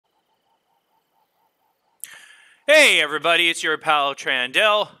Hey everybody, it's your pal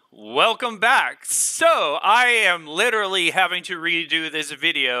Trandell. Welcome back. So, I am literally having to redo this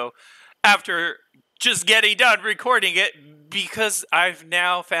video after just getting done recording it because I've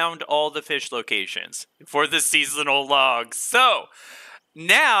now found all the fish locations for the seasonal log. So,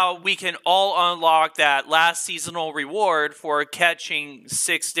 now we can all unlock that last seasonal reward for catching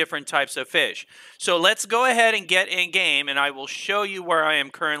 6 different types of fish. So, let's go ahead and get in game and I will show you where I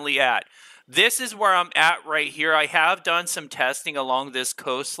am currently at. This is where I'm at right here. I have done some testing along this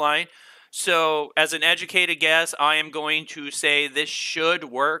coastline. So, as an educated guess, I am going to say this should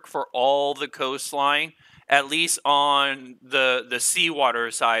work for all the coastline, at least on the seawater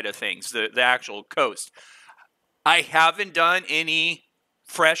side of things, the actual coast. I haven't done any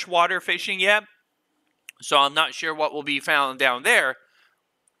freshwater fishing yet, so I'm not sure what will be found down there.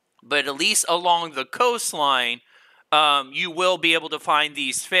 But at least along the coastline, you will be able to find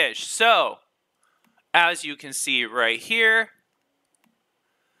these fish. So, as you can see right here,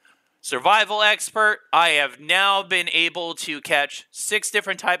 survival expert, I have now been able to catch 6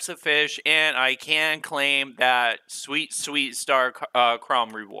 different types of fish, and I can claim that sweet, sweet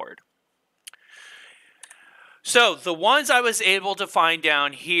Starchroms reward. So, the ones I was able to find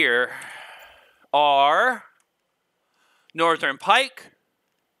down here are northern pike,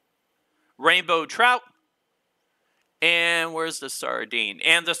 rainbow trout, and where's the sardine?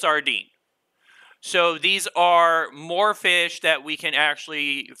 And the sardine. So these are more fish that we can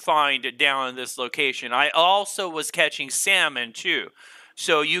actually find down in this location. I also was catching salmon too.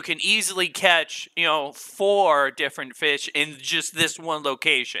 So you can easily catch, 4 different fish in just this one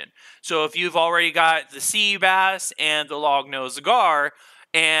location. So if you've already got the sea bass and the long-nosed gar,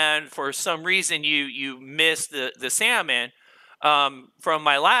 and for some reason you missed the salmon from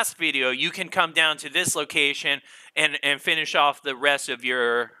my last video, you can come down to this location and finish off the rest of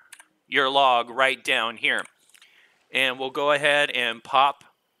your log right down here. And we'll go ahead and pop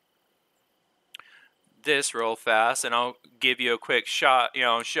this real fast, and I'll give you a quick shot,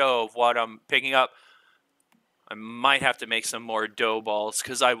 show of what I'm picking up. I might have to make some more dough balls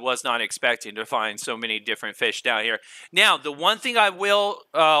because I was not expecting to find so many different fish down here. Now, the one thing I will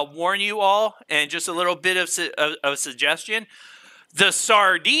warn you all, and just a little bit of suggestion, the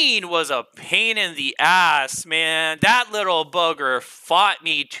sardine was a pain in the ass, man. That little bugger fought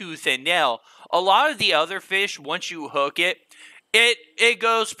me tooth and nail. A lot of the other fish, once you hook it, it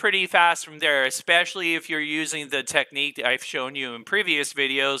goes pretty fast from there, especially if you're using the technique that I've shown you in previous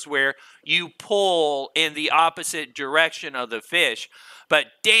videos where you pull in the opposite direction of the fish. But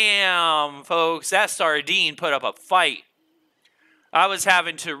damn, folks, that sardine put up a fight. I was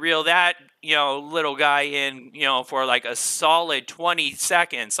having to reel that, little guy in, for like a solid 20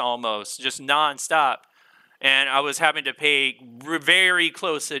 seconds almost, just nonstop. And I was having to pay very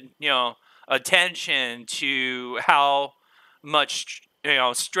close, attention to how much,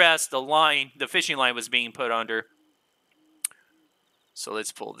 stress the fishing line was being put under. So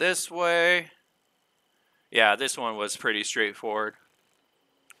let's pull this way. Yeah, this one was pretty straightforward.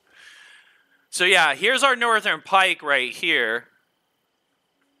 So yeah, here's our northern pike right here.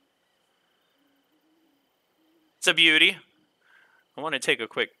 It's a beauty. I want to take a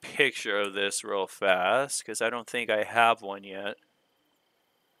quick picture of this real fast because I don't think I have one yet.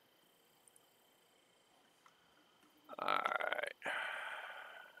 Alright.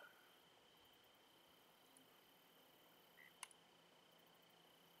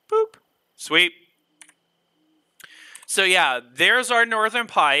 Boop. Sweet. So yeah, there's our northern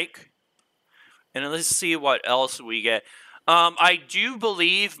pike. And let's see what else we get. I do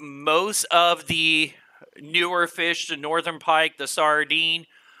believe most of the newer fish, the northern pike, the sardine,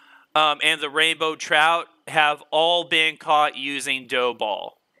 and the rainbow trout have all been caught using dough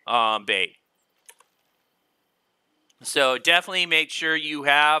ball bait. So definitely make sure you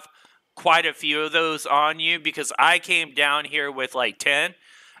have quite a few of those on you because I came down here with like 10.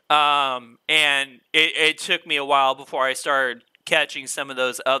 And it took me a while before I started catching some of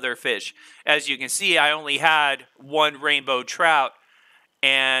those other fish. As you can see, I only had 1 rainbow trout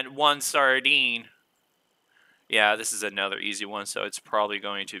and 1 sardine. Yeah, this is another easy one, so it's probably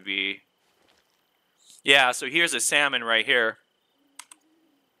going to be... Yeah, so here's a salmon right here.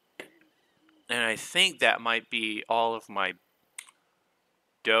 And I think that might be all of my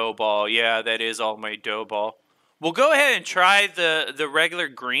dough ball. Yeah, that is all my dough ball. We'll go ahead and try the regular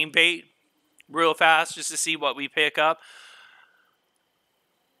green bait real fast just to see what we pick up.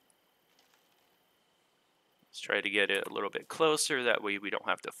 Let's try to get it a little bit closer. That way we don't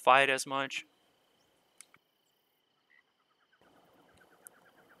have to fight as much.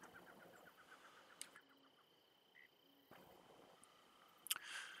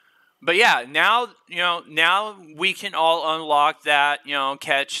 But yeah, now now we can all unlock that,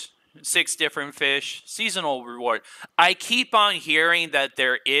 catch 6 different fish seasonal reward. I keep on hearing that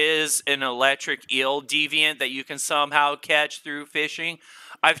there is an electric eel deviant that you can somehow catch through fishing.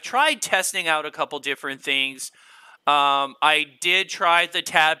 I've tried testing out a couple different things. I did try the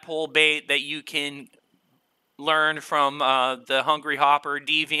tadpole bait that you can learn from the Hungry Hopper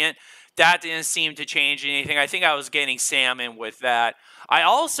deviant. That didn't seem to change anything. I think I was getting salmon with that. I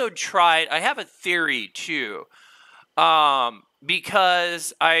also tried, I have a theory too,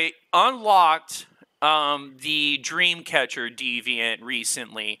 because I unlocked the Dreamcatcher deviant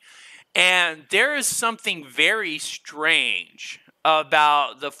recently, and there is something very strange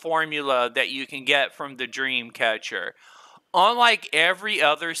about the formula that you can get from the Dreamcatcher. Unlike every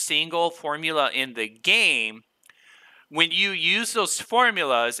other single formula in the game, when you use those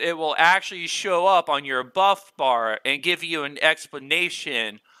formulas, it will actually show up on your buff bar and give you an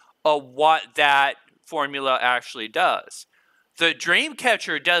explanation of what that formula actually does. The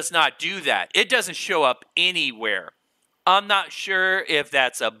Dreamcatcher does not do that. It doesn't show up anywhere. I'm not sure if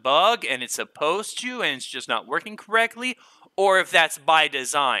that's a bug and it's supposed to and it's just not working correctly, or if that's by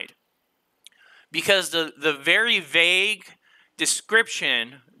design. Because the very vague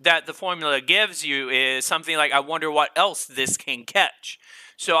description that the formula gives you is something like, I wonder what else this can catch.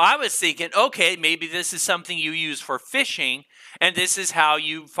 So I was thinking, okay, maybe this is something you use for fishing, and this is how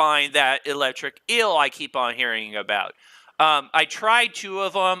you find that electric eel I keep on hearing about. I tried 2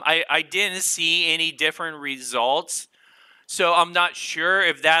 of them. I didn't see any different results. So I'm not sure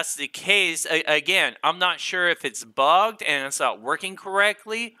if that's the case. Again, I'm not sure if it's bugged and it's not working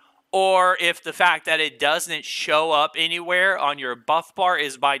correctly, or if the fact that it doesn't show up anywhere on your buff bar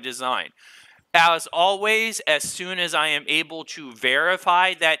is by design. As always, as soon as I am able to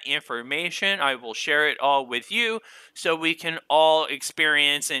verify that information, I will share it all with you so we can all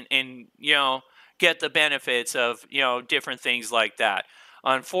experience and get the benefits of, different things like that.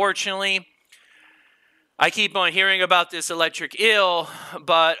 Unfortunately, I keep on hearing about this electric eel,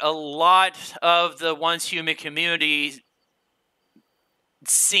 but a lot of the Once Human community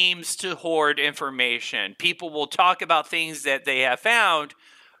seems to hoard information. People will talk about things that they have found,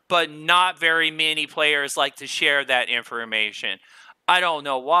 but not very many players like to share that information. I don't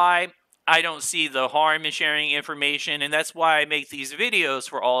know why. I don't see the harm in sharing information, and that's why I make these videos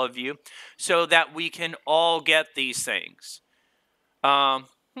for all of you, so that we can all get these things.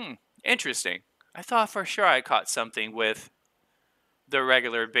 Interesting. I thought for sure I caught something with the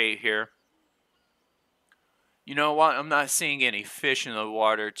regular bait here. You know what? I'm not seeing any fish in the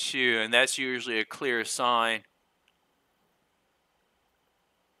water too, and that's usually a clear sign.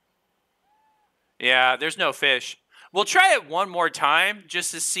 Yeah, there's no fish. We'll try it one more time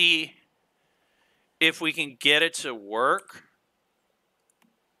just to see if we can get it to work.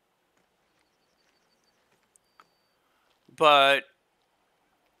 But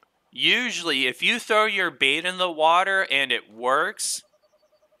usually if you throw your bait in the water and it works,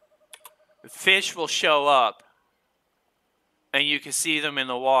 fish will show up and you can see them in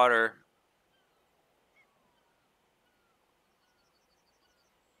the water.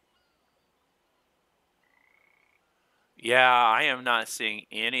 Yeah, I am not seeing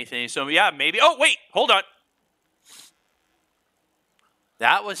anything. So yeah, maybe. Oh, wait, hold on.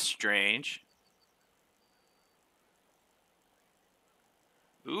 That was strange.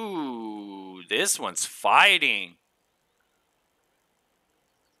 Ooh, this one's fighting.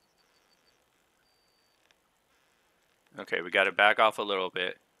 Okay, we got to back off a little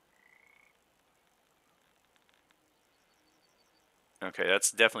bit. Okay, that's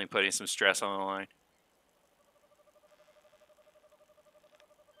definitely putting some stress on the line.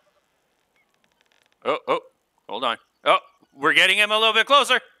 Oh, hold on. Oh, we're getting him a little bit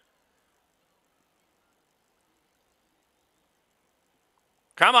closer.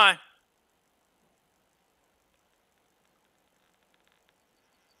 Come on.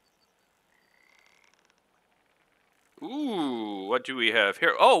 Ooh, what do we have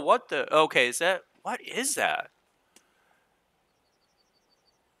here? Oh, what the? Okay, is that? What is that?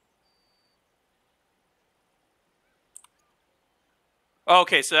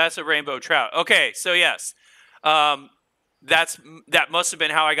 Okay, so that's a rainbow trout. Okay, so yes, that must have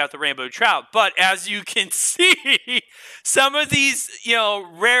been how I got the rainbow trout. But as you can see, some of these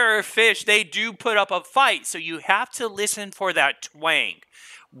rarer fish, they do put up a fight. So you have to listen for that twang.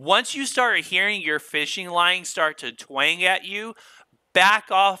 Once you start hearing your fishing line start to twang at you, back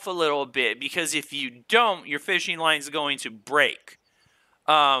off a little bit, because if you don't, your fishing line is going to break.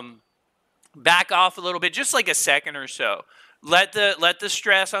 Back off a little bit, just like a second or so. Let the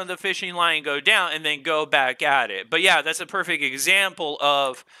stress on the fishing line go down, and then go back at it. But yeah, that's a perfect example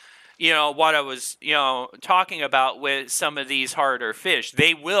of what I was, talking about with some of these harder fish.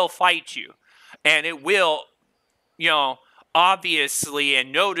 They will fight you, and it will, you know, obviously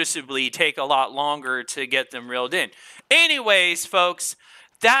and noticeably take a lot longer to get them reeled in. Anyways, folks,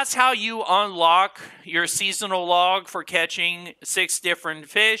 that's how you unlock your seasonal log for catching 6 different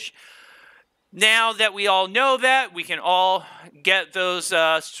fish. Now that we all know that, we can all get those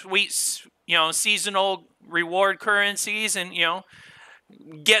sweet, seasonal reward currencies and,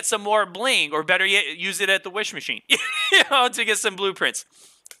 get some more bling, or better yet, use it at the wish machine, to get some blueprints.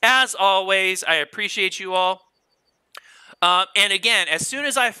 As always, I appreciate you all. And again, as soon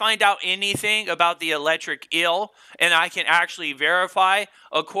as I find out anything about the electric eel and I can actually verify,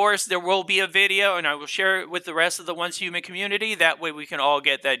 of course, there will be a video and I will share it with the rest of the Once Human community. That way we can all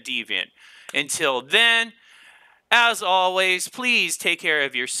get that dev in. Until then, as always, please take care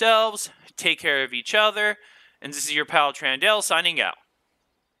of yourselves, take care of each other, and this is your pal Trandell signing out.